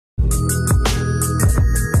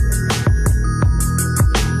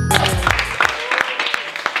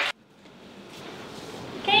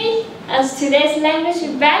as language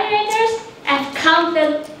evaluators, I've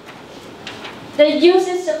counted the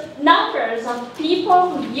usage of numbers of people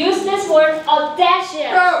who use this word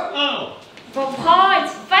audacious. For Paul,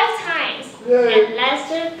 it's 5 times, and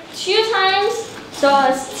Lester 2 times, so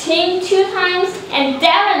as Tim 2 times, and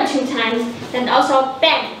Darren 2 times, and also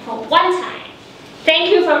Ben for 1 time. Thank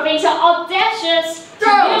you for being so audacious to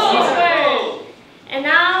use this word. And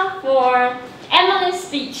now for Emily's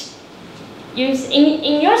speech.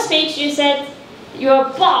 In your speech, you said your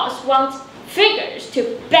boss wants figures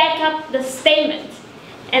to back up the statement.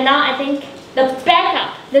 And now I think the back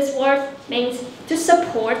up, this word means to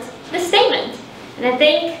support the statement. And I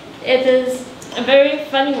think it is a very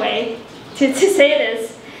funny way to say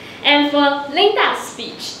this. And for Linda's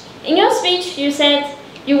speech, in your speech you said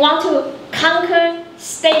you want to conquer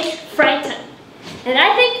stage fright. And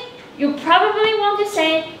I think you probably want to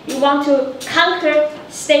say you want to conquer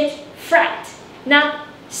stage fright. Not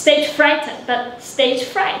stage frightened, but stage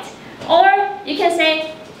fright. Or you can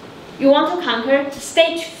say you want to conquer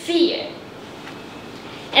stage fear.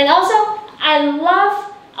 And also, I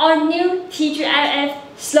love our new TGIF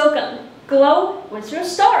slogan, Glow with your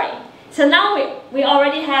story. So now we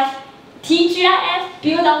already have TGIF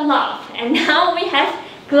built on love, and now we have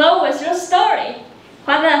Glow with your story.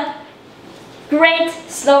 What a great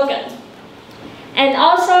slogan. And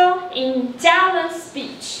also in Jalen's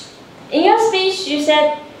speech. In your speech, you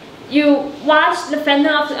said you watched The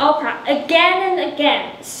Phantom of the Opera again and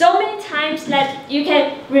again, so many times that you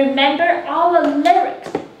can remember all the lyrics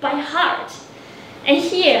by heart. And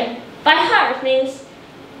here, by heart means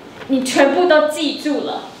你全部都记住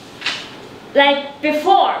了. Like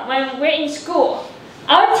before, when we're in school,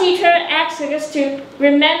 our teacher asked us to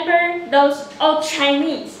remember those old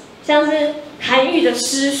Chinese, 像是韩愈的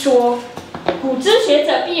诗说，古之学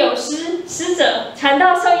者必有师，师者传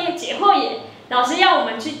道授业解惑也。老师要我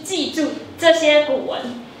们去记住这些古文。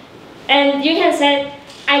And you can say,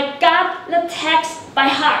 I got the text by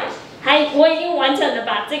heart. 我已经完整的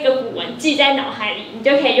把这个古文记在脑海里，你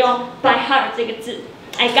就可以用 by heart 这个字。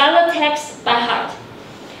I got the text by heart.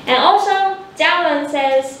 And also, Jalen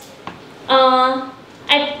says,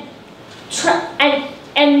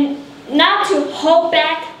 and not to hold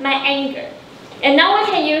back my anger. And now we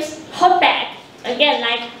can use hold back again,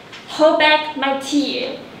 like hold back my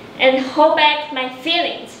tear and hold back my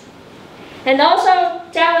feelings. And also,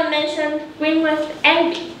 Jalen mentioned green with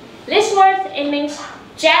envy. This word, it means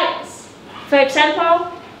jealous. For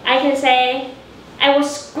example, I can say, I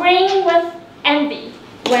was green with envy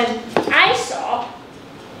when I saw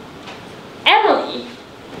Emily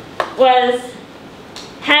was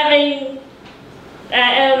having,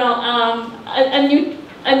 I don't know,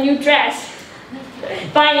 a new dress,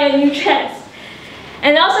 buying a new dress.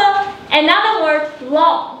 And also another word,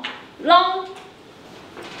 long. Long,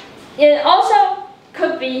 it also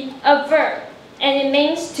could be a verb, and it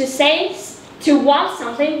means to say, to want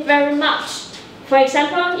something very much. For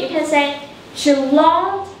example, you can say, she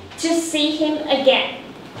longed to see him again.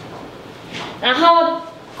 然后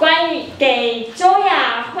关于给周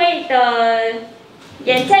雅慧的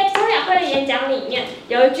在周雅慧的演讲里面，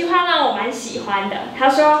有一句话让我蛮喜欢的。他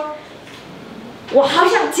说：“我好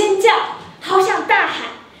想尖叫，好想大喊，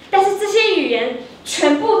但是这些语言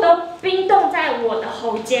全部都冰冻在我的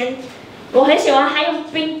喉间。”我很喜欢他用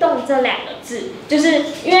“冰冻”这2个字，就是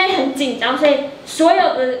因为很紧张，所以所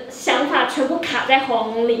有的想法全部卡在喉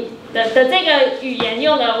咙里的这个语言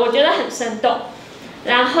用的，我觉得很生动。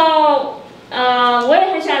然后我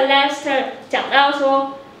也很喜欢 Lester 讲到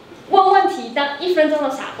说，问问题当1分钟的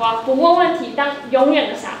傻瓜，不问问题当永远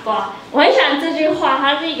的傻瓜。我很喜欢这句话，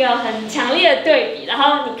它是一个很强烈的对比，然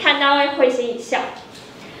后你看到会心一笑。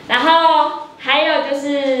然后还有就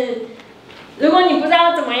是，如果你不知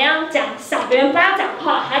道怎么样讲赏别人巴掌的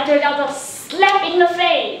话，它就叫做 slap in the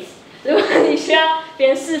face。如果你需要别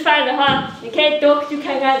人示范的话，你可以多去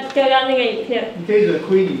看看刚刚那个影片。你可以惹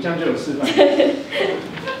亏你，这样就有示范。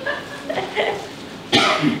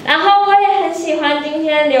然后我也很喜欢今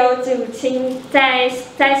天刘祖清在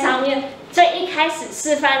上面最一开始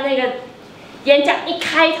示范那个演讲一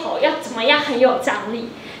开头要怎么样很有张力，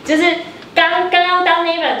就是刚刚当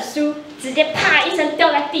那本书直接啪一声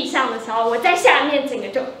掉在地上的时候，我在下面整个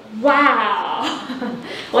就哇，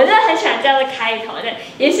我真的很喜欢这样的开头的，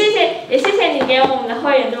也谢谢你给我们的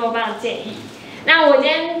会员这么棒的建议。那我今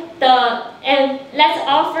天的 and let's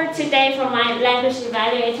offer today for my language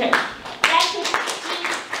evaluator.